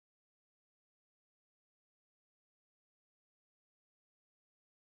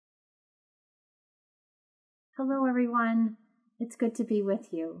Hello, everyone. It's good to be with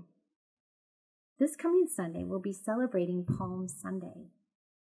you. This coming Sunday, we'll be celebrating Palm Sunday,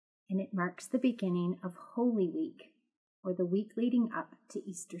 and it marks the beginning of Holy Week, or the week leading up to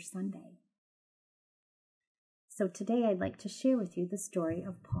Easter Sunday. So today I'd like to share with you the story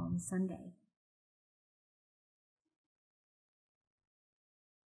of Palm Sunday.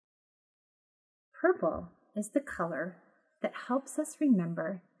 Purple is the color that helps us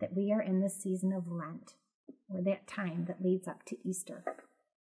remember that we are in the season of Lent, or that time that leads up to Easter.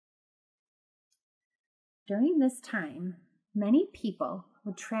 During this time, many people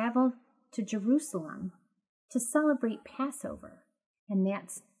would travel to Jerusalem to celebrate Passover, and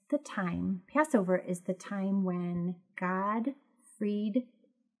that's the time, Passover is the time when God freed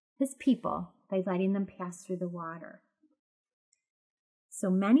his people by letting them pass through the water. So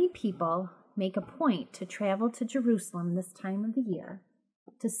many people make a point to travel to Jerusalem this time of the year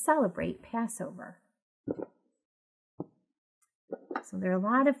to celebrate Passover. So there are a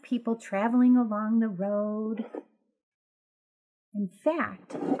lot of people traveling along the road. In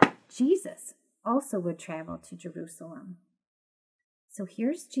fact, Jesus also would travel to Jerusalem. So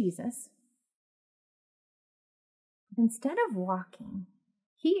here's Jesus. Instead of walking,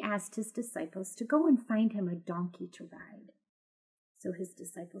 he asked his disciples to go and find him a donkey to ride. So his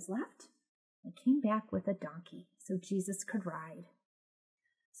disciples left. They came back with a donkey so Jesus could ride.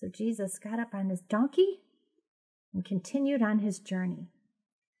 So Jesus got up on his donkey and continued on his journey.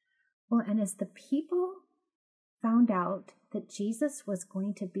 Well, and as the people found out that Jesus was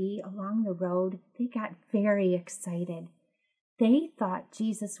going to be along the road, they got very excited. They thought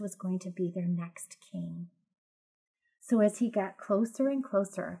Jesus was going to be their next king. So as he got closer and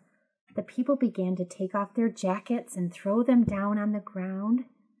closer, the people began to take off their jackets and throw them down on the ground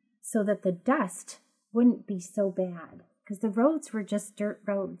so that the dust wouldn't be so bad, because the roads were just dirt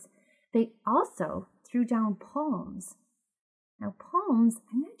roads. They also threw down palms. Now palms,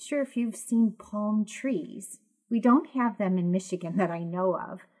 I'm not sure if you've seen palm trees. We don't have them in Michigan that I know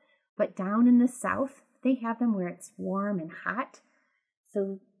of, but down in the south, they have them where it's warm and hot.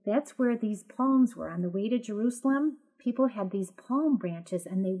 So that's where these palms were. On the way to Jerusalem, people had these palm branches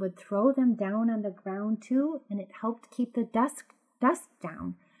and they would throw them down on the ground too, and it helped keep the dust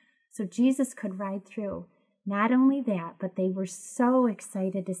down so Jesus could ride through. Not only that, but they were so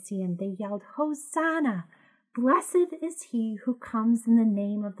excited to see him. They yelled, "Hosanna! Blessed is he who comes in the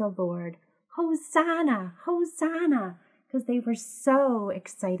name of the Lord. Hosanna! Hosanna!" Because they were so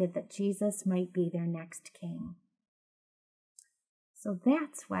excited that Jesus might be their next king. So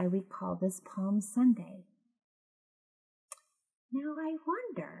that's why we call this Palm Sunday. Now I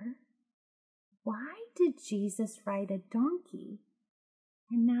wonder, why did Jesus ride a donkey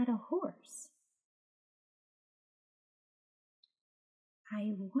and not a horse?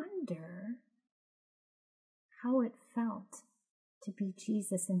 I wonder how it felt to be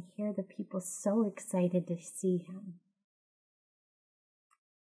Jesus and hear the people so excited to see him.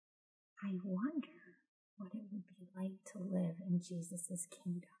 I wonder what it would be like to live in Jesus'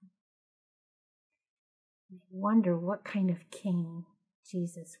 kingdom. I wonder what kind of king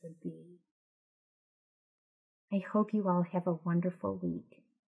Jesus would be. I hope you all have a wonderful week.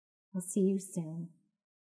 I'll see you soon.